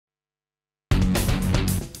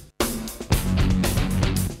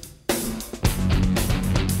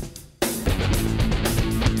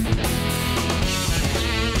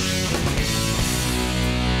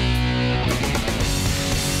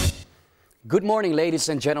Good morning, ladies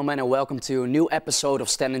and gentlemen, and welcome to a new episode of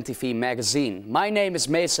Stenden TV magazine. My name is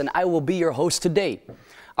Mason, I will be your host today.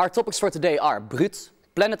 Our topics for today are Brut,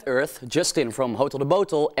 Planet Earth, Justin from Hotel de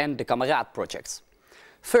Botel, and the Kameraad project.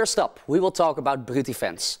 First up, we will talk about Brut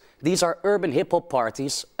events. These are urban hip-hop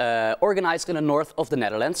parties organized in the north of the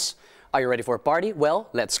Netherlands. Are you ready for a party? Well,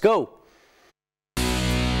 let's go!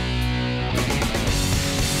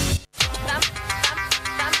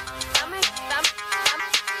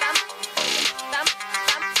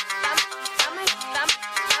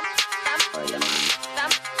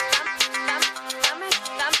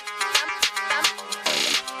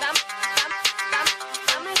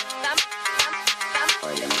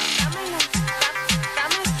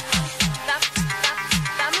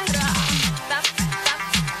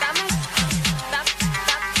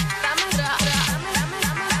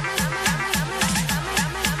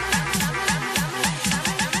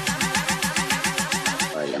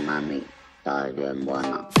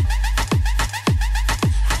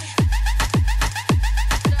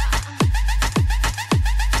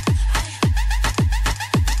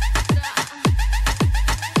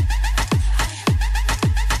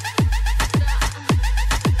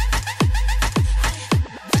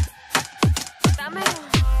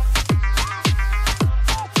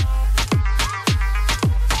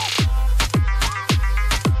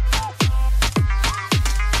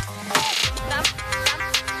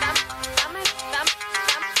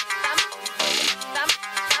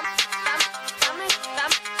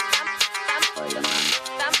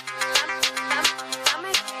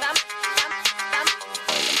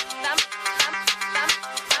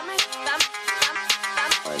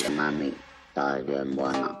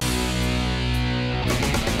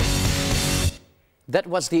 That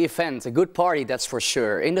was the event, a good party, that's for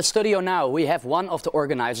sure. In the studio now we have one of the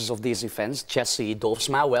organizers of these events, Jessie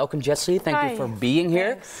Dolfsma. Welcome, Jessie. Thank you for being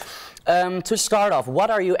here. To start off, what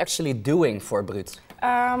are you actually doing for Brut?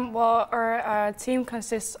 Well, our team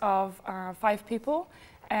consists of 5 people,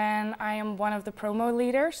 and I am one of the promo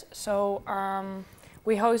leaders. So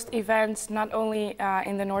we host events not only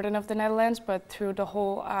in the northern of the Netherlands, but through the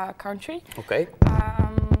whole country. Okay.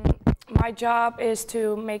 My job is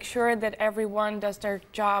to make sure that everyone does their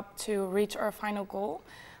job to reach our final goal.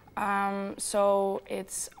 So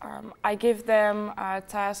it's I give them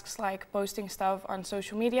tasks like posting stuff on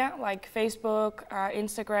social media, like Facebook,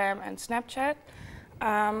 Instagram, and Snapchat.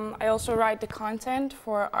 I also write the content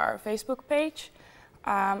for our Facebook page.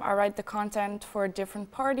 I write the content for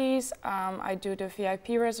different parties. I do the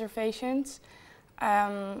VIP reservations.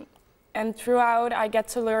 And throughout, I get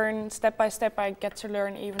to learn, step by step, I get to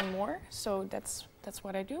learn even more. So that's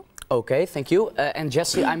what I do. Okay, thank you. And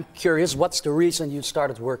Jessie, I'm curious, what's the reason you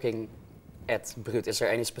started working at Brut? Is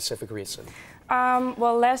there any specific reason?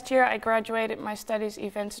 Well, last year I graduated my studies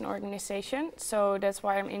events and organization. So that's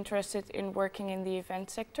why I'm interested in working in the event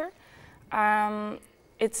sector.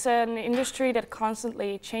 It's an industry that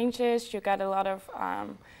constantly changes. You got a lot of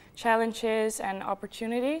challenges and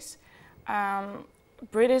opportunities.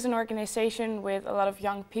 Brut is an organization with a lot of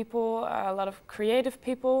young people, a lot of creative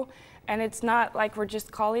people, and it's not like we're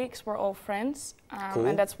just colleagues, we're all friends. Cool.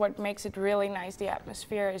 And that's what makes it really nice. The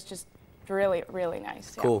atmosphere is just really, really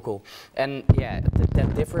nice. Cool, yeah. Cool. And yeah,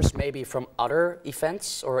 that differs maybe from other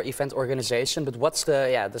events or event organization, but what's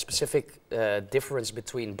the specific difference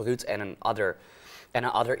between Brut and another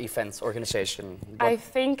event organization? I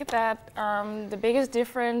think that the biggest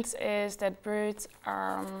difference is that Brut,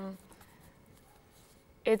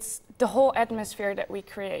 it's the whole atmosphere that we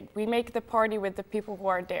create. We make the party with the people who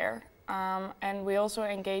are there. And we also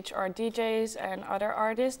engage our DJs and other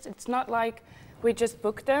artists. It's not like we just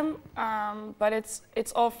book them, but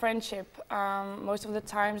it's all friendship. Most of the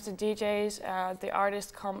times the DJs, the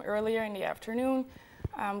artists come earlier in the afternoon.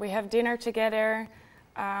 We have dinner together,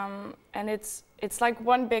 and it's like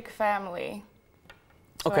one big family.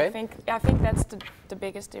 So okay. I think that's the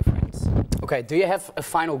biggest difference. Okay, do you have a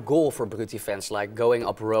final goal for Brut events, like going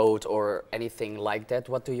up road or anything like that?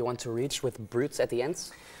 What do you want to reach with Brut at the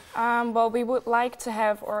end? Well, we would like to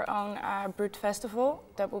have our own Brut festival.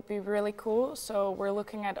 That would be really cool. So we're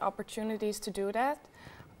looking at opportunities to do that.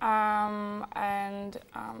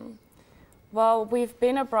 Well, we've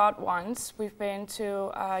been abroad once. We've been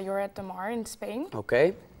to Lloret de Mar in Spain.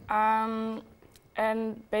 Okay.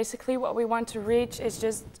 And basically what we want to reach is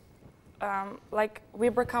just like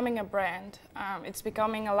we're becoming a brand. It's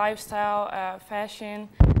becoming a lifestyle, fashion,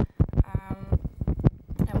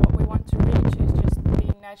 and what we want to reach is just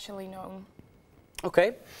being naturally known.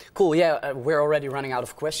 Okay, cool. Yeah, we're already running out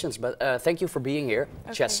of questions, but thank you for being here,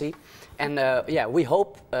 okay. Jessie. And yeah, we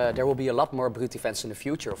hope there will be a lot more Brut events in the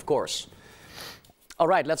future, of course. All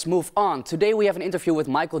right, let's move on. Today we have an interview with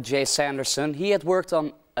Michael J. Sanderson. He had worked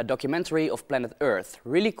on a documentary of planet Earth.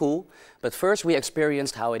 Really cool, but first we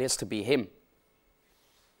experienced how it is to be him.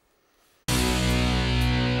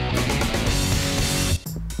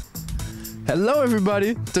 Hello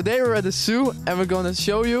everybody! Today we're at the zoo and we're gonna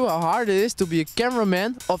show you how hard it is to be a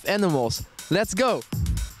cameraman of animals. Let's go!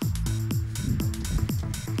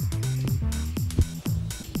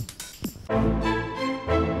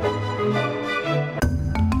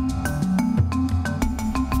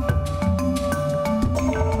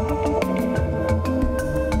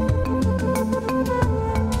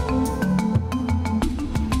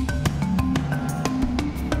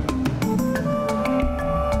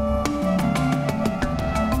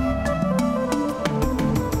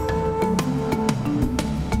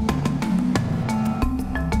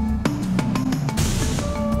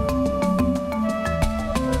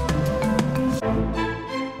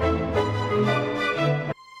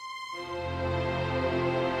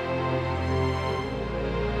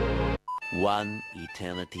 One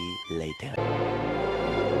eternity later.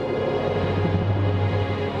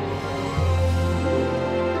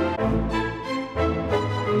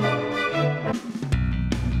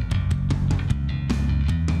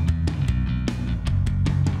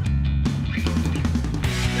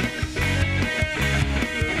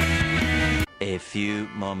 A few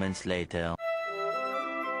moments later.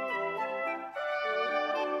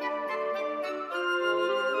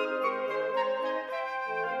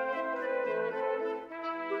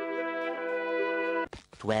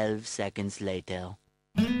 "12 seconds later.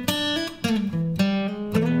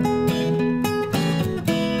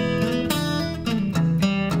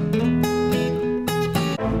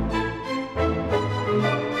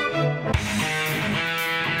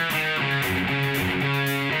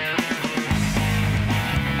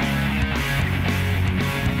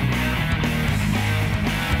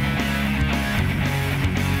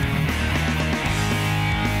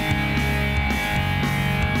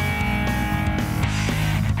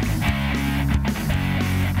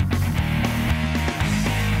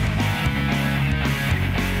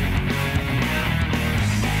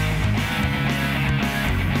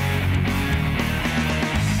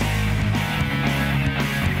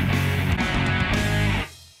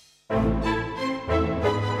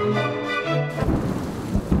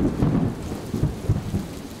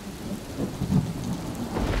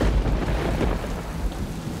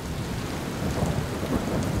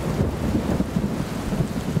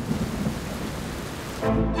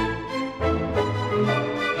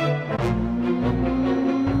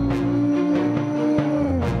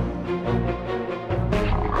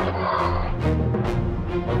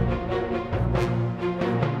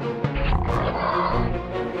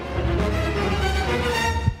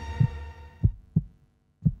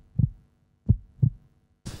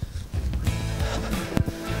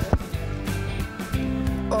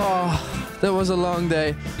 Oh, that was a long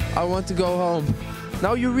day. I want to go home.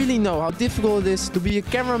 Now you really know how difficult it is to be a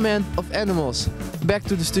cameraman of animals. Back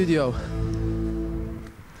to the studio.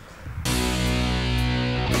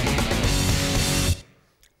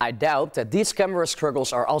 I doubt that these camera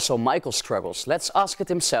struggles are also Michael's struggles. Let's ask it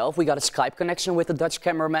himself. We got a Skype connection with the Dutch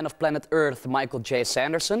cameraman of planet Earth, Michael J.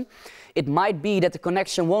 Sanderson. It might be that the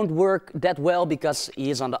connection won't work that well because he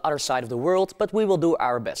is on the other side of the world, but we will do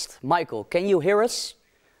our best. Michael, can you hear us?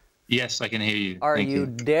 Yes, I can hear you. Are Thank you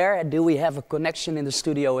there? Do we have a connection in the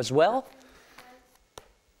studio as well?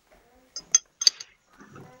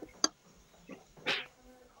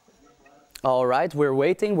 All right, we're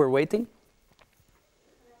waiting, we're waiting.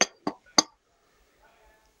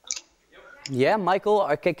 Yeah, Michael,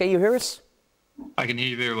 can you hear us? I can hear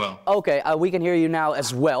you very well. Okay, we can hear you now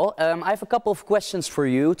as well. I have a couple of questions for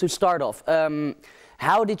you to start off.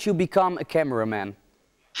 How did you become a cameraman?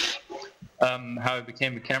 How I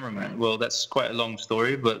became a cameraman? Well, that's quite a long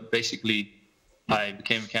story, but basically I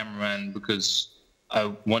became a cameraman because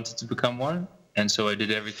I wanted to become one. And so I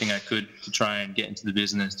did everything I could to try and get into the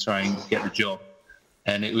business, try and get the job.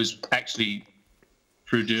 And it was actually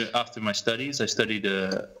after my studies. I studied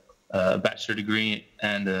a bachelor degree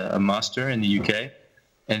and a master in the UK.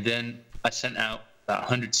 And then I sent out about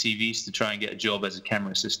 100 CVs to try and get a job as a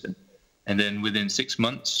camera assistant. And then within 6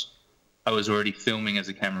 months, I was already filming as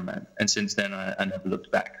a cameraman. And since then, I never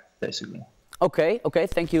looked back, basically. Okay,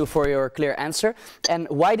 thank you for your clear answer. And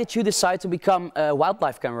why did you decide to become a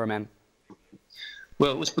wildlife cameraman?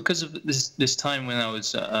 Well, it was because of this time when I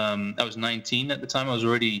was 19 at the time. I was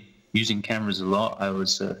already using cameras a lot. I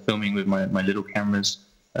was filming with my little cameras,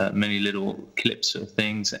 many little clips of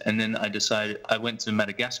things. And then I decided, I went to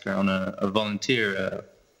Madagascar on a volunteer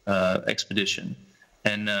expedition.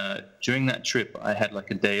 And during that trip, I had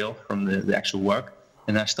like a day off from the actual work,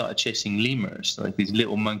 and I started chasing lemurs, like these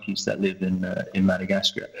little monkeys that live in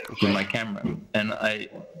Madagascar, with my camera. And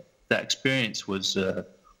that experience was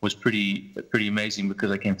pretty amazing,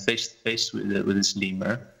 because I came face to face with this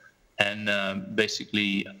lemur, and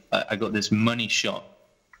basically I got this money shot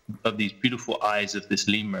of these beautiful eyes of this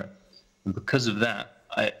lemur. And because of that,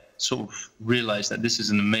 I sort of realized that this is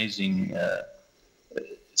an amazing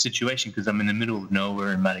situation, because I'm in the middle of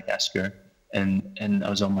nowhere in Madagascar, and I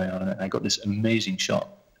was on my own, and I got this amazing shot.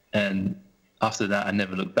 And after that, I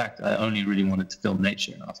never looked back. I only really wanted to film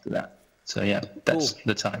nature after that. So yeah, that's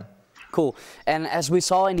the time. Cool. And as we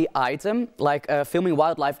saw in the item, like filming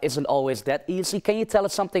wildlife isn't always that easy. Can you tell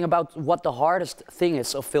us something about what the hardest thing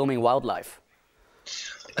is of filming wildlife?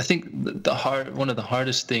 I think one of the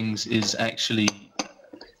hardest things is actually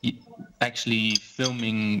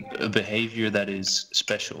filming a behavior that is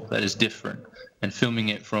special, that is different, and filming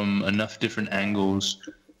it from enough different angles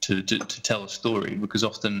to tell a story. Because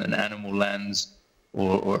often an animal lands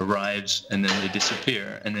or arrives and then they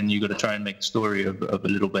disappear, and then you got to try and make a story of a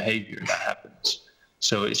little behavior that happens.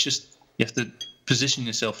 So it's just, you have to position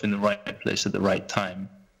yourself in the right place at the right time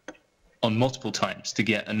on multiple times to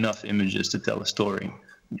get enough images to tell a story.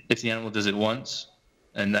 If the animal does it once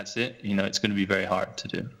and that's it, you know, it's going to be very hard to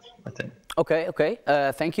do, I think. Okay.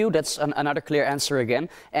 Thank you. That's another clear answer again.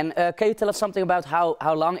 And can you tell us something about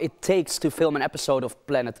how long it takes to film an episode of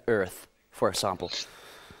Planet Earth, for example?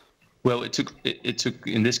 Well, it took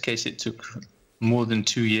in this case it took more than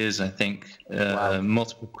 2 years, I think. Wow.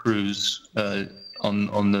 Multiple crews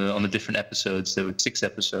on the different episodes. There were 6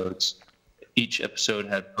 episodes. Each episode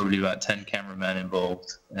had probably about 10 cameramen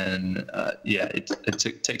involved, and yeah,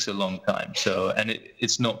 it takes a long time. So, and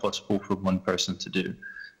it's not possible for one person to do.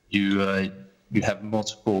 You have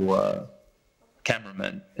multiple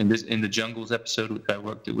cameramen. In the Jungles episode which I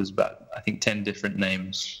worked, it was about, I think, 10 different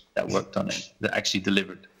names that worked on it, that actually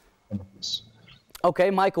delivered.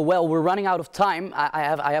 Okay, Michael, well, we're running out of time.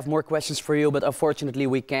 I have more questions for you, but unfortunately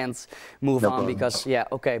we can't move on because, yeah,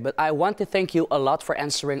 okay. But I want to thank you a lot for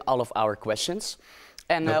answering all of our questions.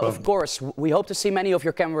 And of course, we hope to see many of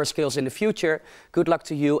your camera skills in the future. Good luck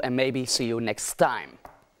to you, and maybe see you next time.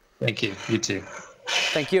 Thank you. You too.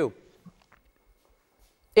 Thank you.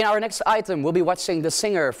 In our next item, we'll be watching the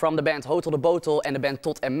singer from the band Hotel de Botel and the band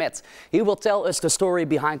Tot en Met. He will tell us the story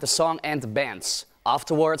behind the song and the bands.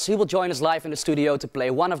 Afterwards, he will join us live in the studio to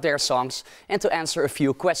play one of their songs and to answer a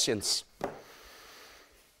few questions.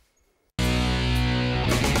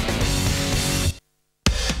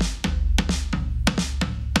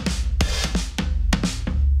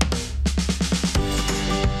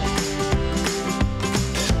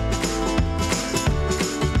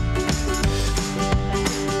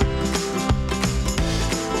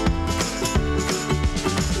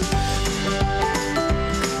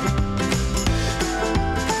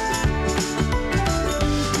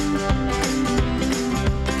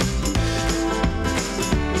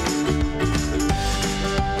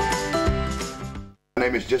 My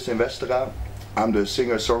name is Y1617M2E4. I'm the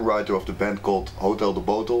singer-songwriter of the band called Hotel de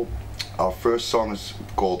Botel. Our first song is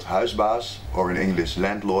called Huisbaas, or in English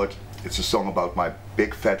Landlord. It's a song about my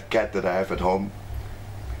big fat cat that I have at home.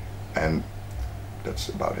 And that's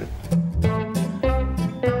about it.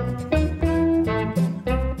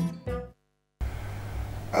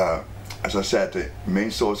 As I said, the main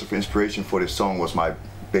source of inspiration for this song was my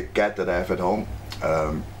big cat that I have at home.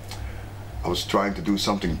 I was trying to do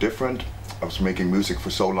something different. I was making music for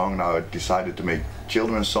so long now, I decided to make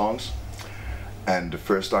children's songs. And the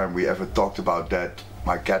first time we ever talked about that,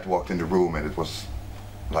 my cat walked in the room, and it was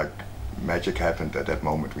like magic happened at that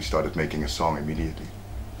moment. We started making a song immediately.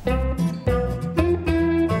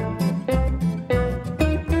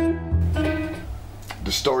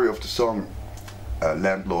 The story of the song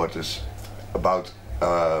Landlord is about,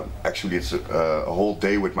 actually it's a whole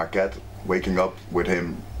day with my cat, waking up with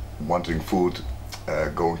him wanting food,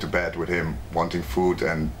 going to bed with him wanting food,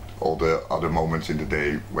 and all the other moments in the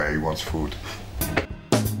day where he wants food.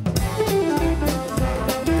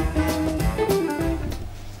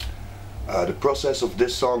 The process of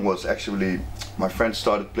this song was actually, my friend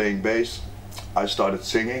started playing bass, I started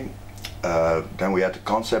singing, then we had the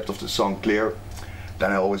concept of the song clear.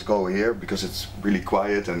 Then I always go here because it's really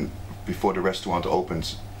quiet, and before the restaurant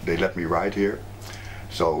opens they let me ride here.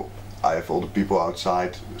 So I have all the people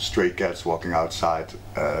outside, stray cats walking outside.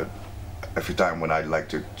 Every time when I like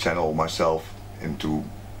to channel myself into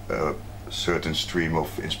a certain stream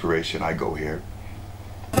of inspiration, I go here.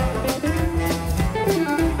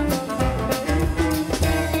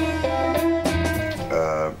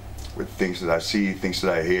 With things that I see, things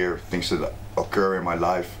that I hear, things that occur in my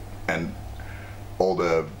life and all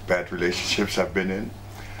the bad relationships I've been in.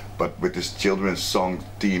 But with this children's song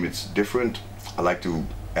theme, it's different. I like to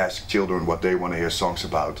ask children what they want to hear songs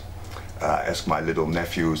about. Ask my little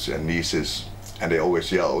nephews and nieces, and they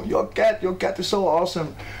always yell, your cat is so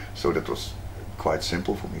awesome. So that was quite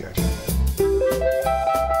simple for me, actually.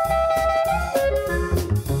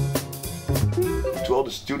 To all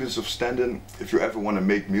the students of Stenden, if you ever want to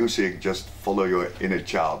make music, just follow your inner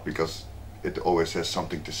child, because it always has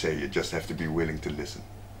something to say. You just have to be willing to listen.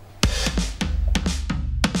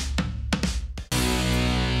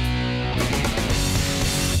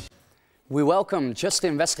 We welcome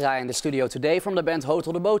Justin Westerij in the studio today from the band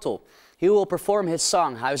Hotel de Botel. He will perform his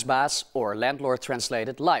song Huisbaas, or Landlord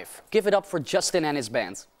translated, live. Give it up for Justin and his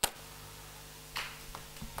band.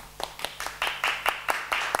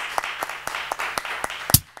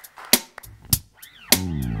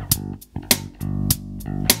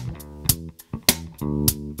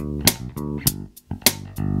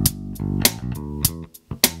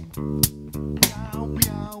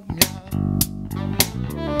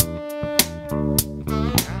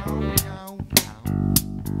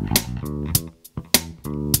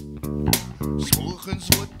 S'morgens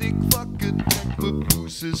word ik wakker, trek mijn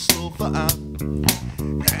poesen sloffen aan.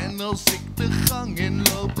 En als ik de gang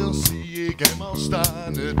inloop, dan zie ik hem al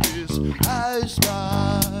staan. Het is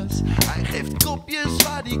huisbaas. Hij geeft kopjes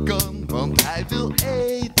waar hij kan, want hij wil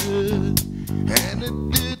eten. En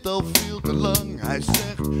het duurt al veel te lang. Hij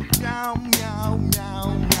zegt miauw, miauw,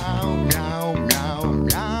 miauw, miauw, miauw, miauw,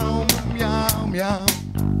 miauw, miauw, miauw.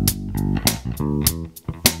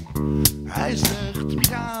 Hij zegt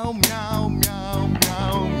miauw, miauw, miauw,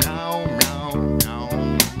 miauw, miauw, miauw, miauw,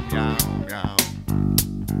 miauw, miauw.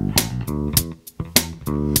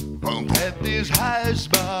 Want het is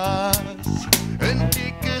huisbaas, een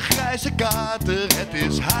dikke grijze kater. Het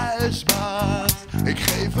is huisbaas, ik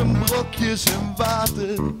geef hem brokjes en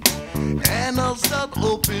water. En als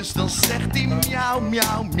dat op is, dan zegt hij miauw,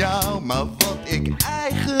 miauw, miauw. Maar wat ik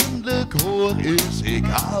eigenlijk hoor is, ik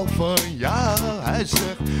hou van jou. Hij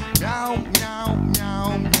zegt miauw, miauw, miauw,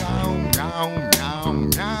 miauw, miauw, miauw,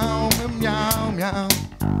 miauw, miauw, miauw.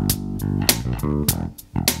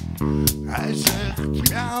 Hij zegt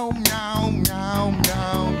miauw, miauw, miauw,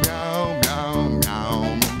 miauw, miauw, miauw, miauw,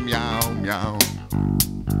 miauw, miauw.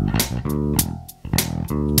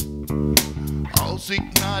 Als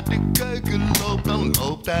ik naar de keuken loop, dan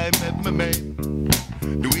loopt hij met me mee.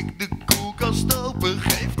 Doe ik de koelkast open,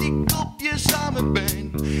 geeft hij kopjes aan mijn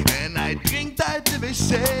been. En hij drinkt uit de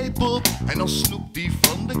wc-pot en dan snoept hij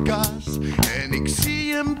van de kaas. En ik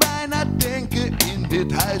zie hem bijna denken, in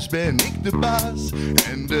dit huis ben ik de baas.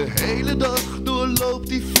 En de hele dag door loopt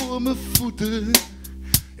hij voor mijn voeten.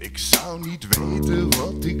 Ik zou niet weten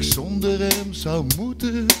wat ik zonder hem zou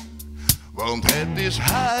moeten. Want het is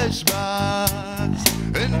huisbaas,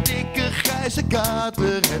 een dikke grijze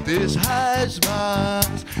kater. Het is huisbaas,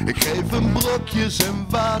 ik geef hem brokjes en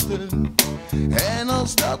water. En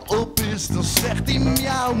als dat op is, dan zegt hij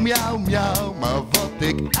miauw, miauw, miauw. Maar wat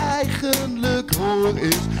ik eigenlijk hoor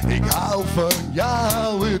is, ik hou van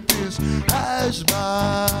jou. Het is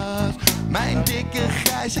huisbaas, mijn dikke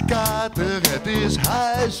grijze kater. Het is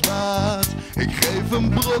huisbaas, ik geef hem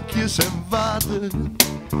brokjes en water.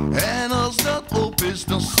 En als dat op is,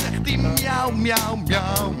 dan zegt hij miauw, miauw,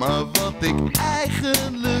 miauw. Maar wat ik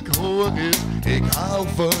eigenlijk hoor is, ik hou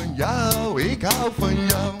van jou, ik hou van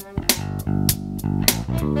jou.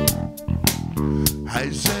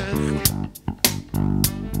 Hij zegt,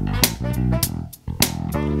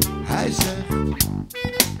 hij zegt,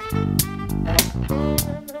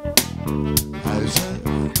 hij zegt,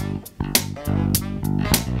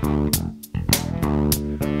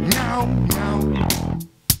 miauw, miauw.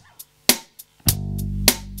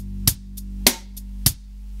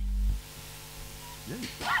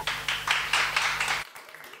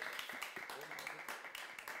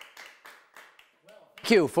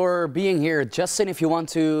 Thank you for being here. Justin, if you want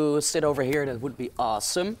to sit over here, that would be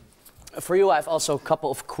awesome. For you, I have also a couple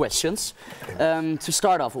of questions. To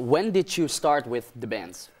start off, when did you start with the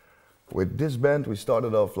band? With this band, we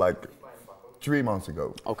started off like 3 months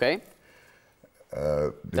ago. Okay.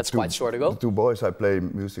 That's quite short ago. The two boys I play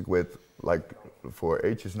music with, like for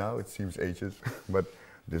ages now, it seems ages, but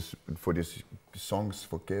for these songs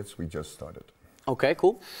for kids, we just started. Okay,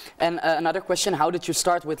 cool. And another question, how did you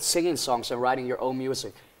start with singing songs and writing your own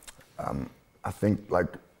music? I think like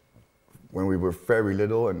when we were very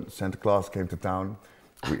little and Santa Claus came to town,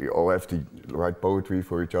 we all have to write poetry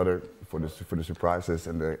for each other for the surprises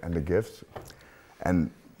and the gifts. And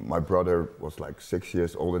my brother was like 6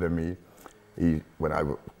 years older than me. When I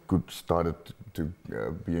could started to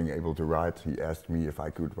being able to write, he asked me if I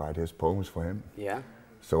could write his poems for him. Yeah.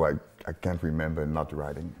 So I can't remember not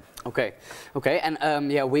writing. Okay, okay,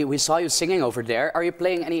 and yeah, we saw you singing over there. Are you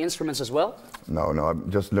playing any instruments as well? No,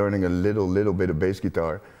 I'm just learning a little bit of bass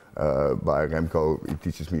guitar by Remco. He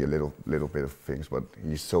teaches me a little bit of things, but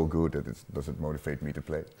he's so good that it doesn't motivate me to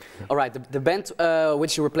play. All right, the band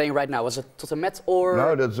which you were playing right now, was it Tot en Met or?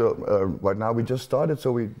 No, that's right now we just started,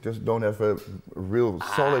 so we just don't have a real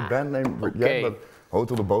solid band name yet. But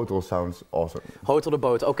Hotel de Botel sounds awesome. Hotel de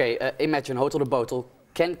Botel. Okay, imagine Hotel de Botel.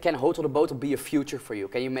 Can Hotel de Botel be a future for you?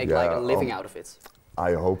 Can you make like a living out of it?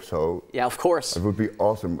 I hope so. Yeah, of course. It would be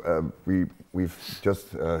awesome. We've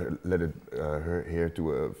just let it here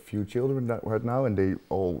to a few children right now, and they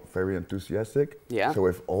all very enthusiastic. Yeah. So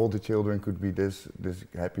if all the children could be this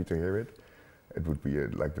happy to hear it, it would be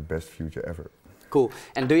like the best future ever. Cool.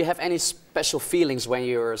 And do you have any special feelings when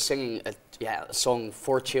you're singing a song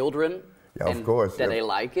for children? Yeah, of course. That they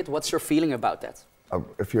like it. What's your feeling about that?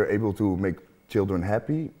 If you're able to make children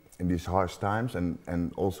happy in these harsh times,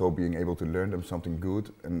 and also being able to learn them something good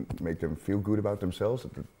and make them feel good about themselves,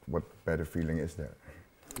 what better feeling is there?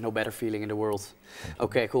 No better feeling in the world.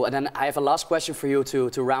 Okay, cool. And then I have a last question for you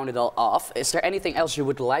to round it all off. Is there anything else you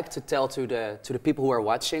would like to tell to the people who are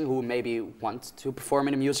watching, who maybe want to perform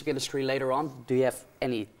in the music industry later on? Do you have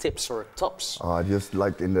any tips or tops? Just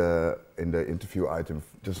like in the interview item,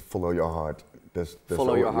 just follow your heart. There's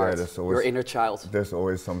follow your heart, yeah, your inner child. There's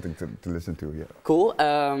always something to listen to, yeah. Cool.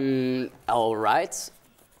 All right.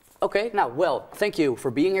 Okay, now, well, thank you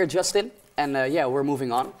for being here, Justin. And yeah, we're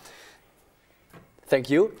moving on. Thank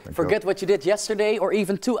you. Forget what you did yesterday or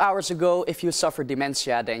even 2 hours ago. If you suffer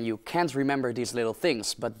dementia, then you can't remember these little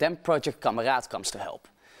things. But then Project Kameraad comes to help.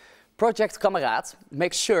 Project Kameraad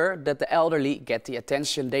makes sure that the elderly get the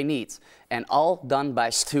attention they need, and all done by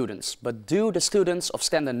students. But do the students of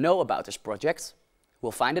Stenden know about this project?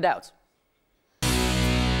 We'll find it out.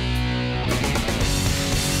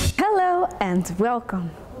 Hello and welcome.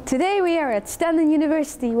 Today we are at Stenden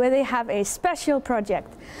University, where they have a special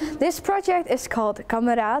project. This project is called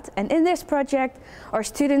Kameraad, and in this project are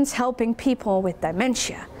students helping people with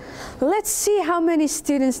dementia. Let's see how many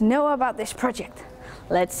students know about this project.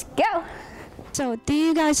 Let's go! So, do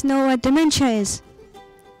you guys know what dementia is?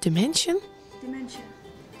 Dementia? Dementia.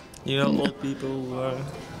 You know, old people who are...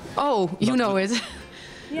 Oh, you know it.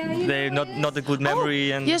 Yeah, you They're not a good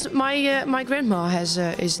memory and... Yes, my grandma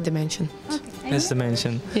is dementia. Okay. Has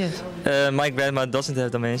dementia. Yes. My grandma doesn't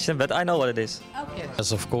have dementia, but I know what it is. Okay.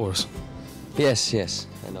 Yes, of course. Yes,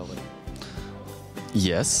 I know it.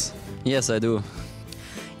 Yes. Yes, I do.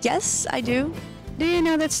 Yes, I do. Do you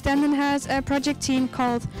know that Stenden has a project team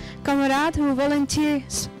called Kameraad, who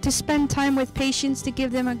volunteers to spend time with patients to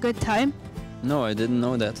give them a good time? No, I didn't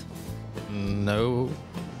know that. No.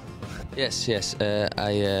 Yes.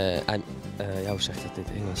 I'm. Hoe zegt het in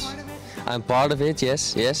het Engels? I'm part of it.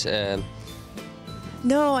 Yes.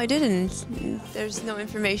 No, I didn't. There's no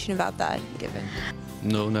information about that given.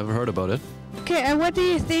 No, never heard about it. Okay, and what do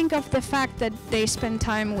you think of the fact that they spend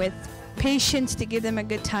time with patients to give them a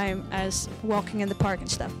good time, as walking in the park and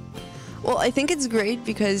stuff? Well, I think it's great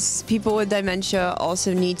because people with dementia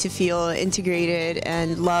also need to feel integrated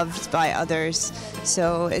and loved by others.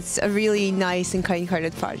 So it's a really nice and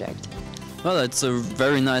kind-hearted project. Well, it's a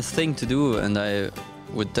very nice thing to do, and I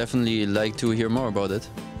would definitely like to hear more about it.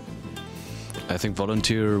 I think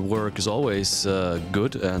volunteer work is always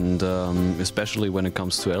good, and especially when it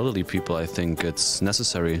comes to elderly people, I think it's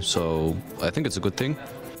necessary. So I think it's a good thing.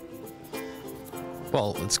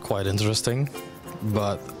 Well, it's quite interesting,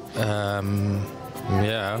 but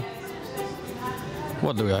yeah.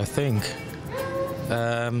 What do I think?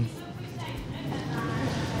 I'm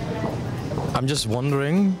just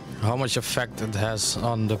wondering how much effect it has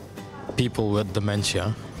on the people with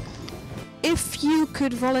dementia. If you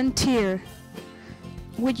could volunteer,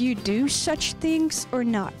 would you do such things or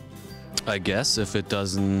not? I guess if it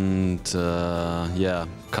doesn't,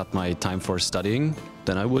 cut my time for studying,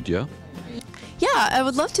 then I would, yeah. Yeah, I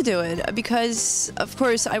would love to do it because, of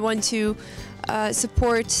course, I want to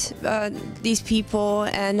support these people,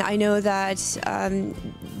 and I know that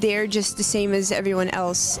they're just the same as everyone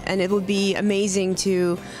else, and it would be amazing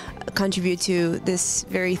to contribute to this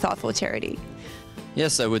very thoughtful charity.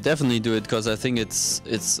 Yes, I would definitely do it because I think it's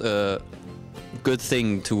a good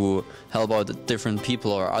thing to help out different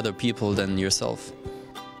people or other people than yourself.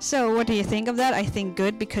 So what do you think of that? I think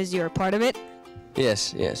good because you're a part of it.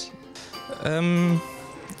 Yes.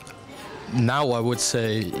 Now I would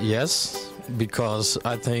say yes, because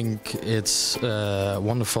I think it's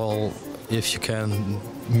wonderful if you can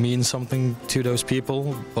mean something to those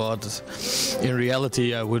people, but in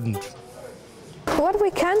reality I wouldn't. What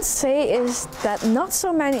we can say is that not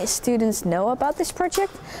so many students know about this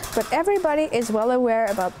project, but everybody is well aware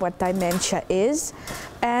about what dementia is,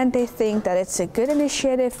 and they think that it's a good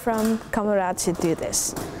initiative from Kameraad to do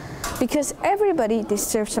this. Because everybody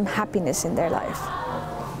deserves some happiness in their life.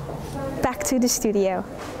 Back to the studio.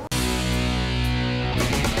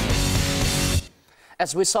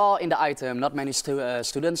 As we saw in the item, not many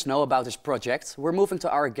students know about this project. We're moving to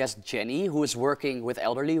our guest Jenny, who is working with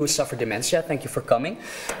elderly who suffer dementia. Thank you for coming.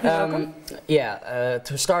 Welcome.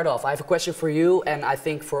 To start off, I have a question for you, and I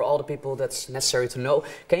think for all the people that's necessary to know.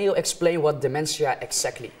 Can you explain what dementia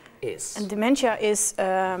exactly is? And dementia is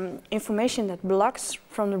information that blocks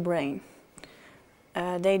from the brain.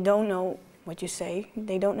 They don't know what you say.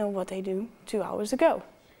 They don't know what they do 2 hours ago.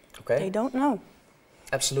 Okay. They don't know.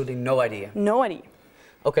 Absolutely no idea. No idea.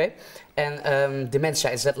 Okay, and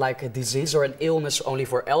dementia, is that like a disease or an illness only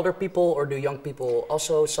for elder people, or do young people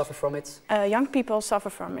also suffer from it? Young people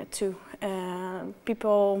suffer from it too.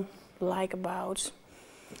 People like about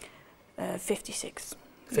 56.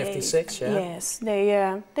 56, yeah. Yes,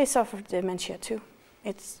 they suffer dementia too.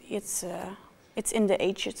 It's in the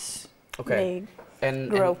ages. Okay. They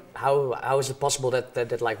grow. And how is it possible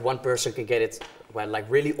that like one person can get it when like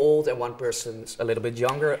really old and one person's a little bit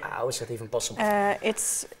younger? How is that even possible?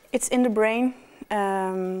 It's in the brain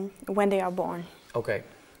when they are born. Okay.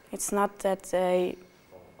 It's not that they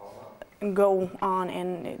go on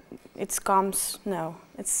and it comes. No,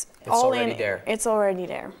 it's all already in there. It's already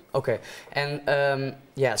there. Okay, and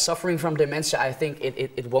yeah, suffering from dementia, I think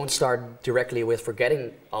it won't start directly with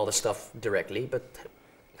forgetting all the stuff directly, but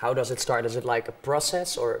how does it start? Is it like a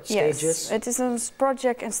process or stages? Yes, it is a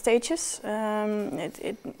project and stages.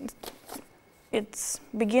 It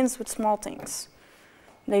begins with small things.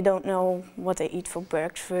 They don't know what they eat for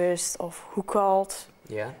breakfast or who called.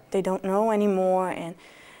 Yeah. They don't know anymore, and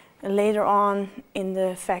later on in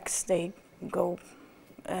the facts they go.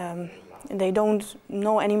 They don't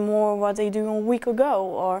know anymore what they do a week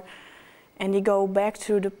ago, and they go back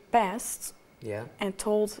to the past. Yeah. And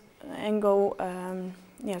go.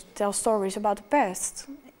 Tell stories about the past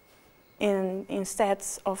instead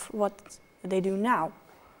of what they do now.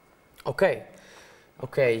 Okay.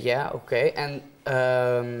 Okay, yeah, okay. And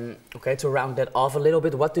okay, to round that off a little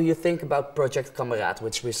bit, what do you think about Project Kameraad,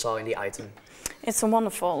 which we saw in the item? It's a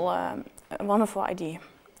wonderful idea.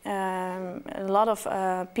 A lot of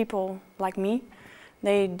people like me,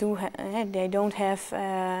 they don't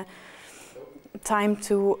have time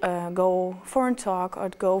to go for a talk or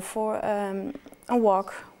go for a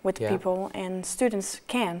walk with people, and students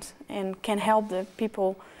can't and can help the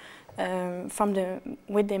people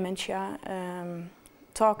with dementia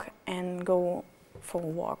talk and go for a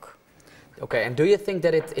walk. Okay, and do you think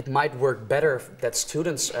that it might work better that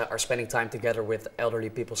students are spending time together with elderly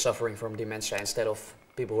people suffering from dementia instead of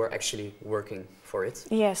people who are actually working for it?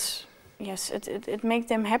 Yes, yes, it makes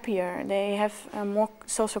them happier. They have more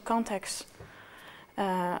social contacts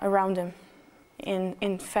around them.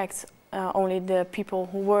 In fact, only the people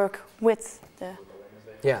who work with the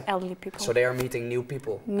elderly people. So they are meeting new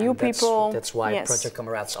people. New people. That's why yes. Project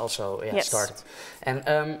Kameraad also yes. started. And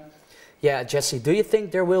yeah, Jessie, do you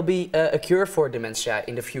think there will be a cure for dementia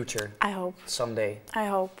in the future? I hope. Someday. I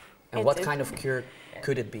hope. And what kind of cure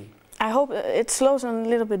could it be? I hope it slows a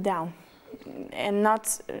little bit down, and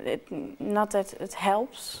not that it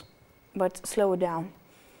helps, but slow it down,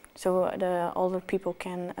 so the older people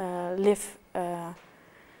can live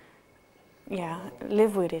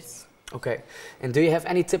with it. Okay, and do you have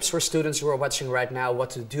any tips for students who are watching right now, what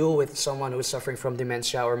to do with someone who is suffering from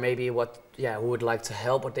dementia, or maybe who would like to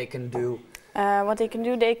help, what they can do? What they can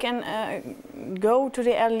do, they can go to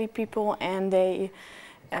the elderly people and they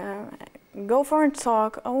go for a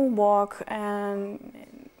talk, a walk, and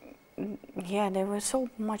they were so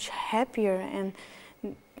much happier, and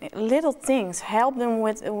little things help them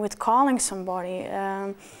with calling somebody,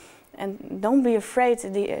 and don't be afraid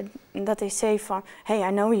that they say, "Hey,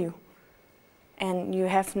 I know you." And you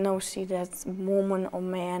have no see that woman or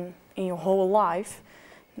man in your whole life.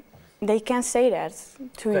 They can't say that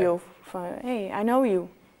to you. Hey, I know you,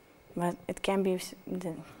 but it can be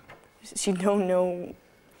she don't know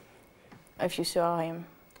if you saw him.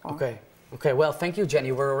 Okay. Okay. Well, thank you,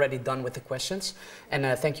 Jenny. We're already done with the questions, and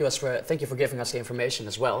thank you for giving us the information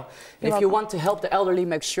as well. And if you want to help the elderly,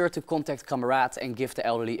 make sure to contact Kameraad and give the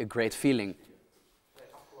elderly a great feeling.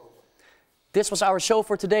 This was our show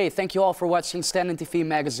for today. Thank you all for watching Stenden TV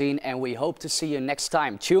magazine, and we hope to see you next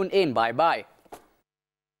time. Tune in. Bye bye.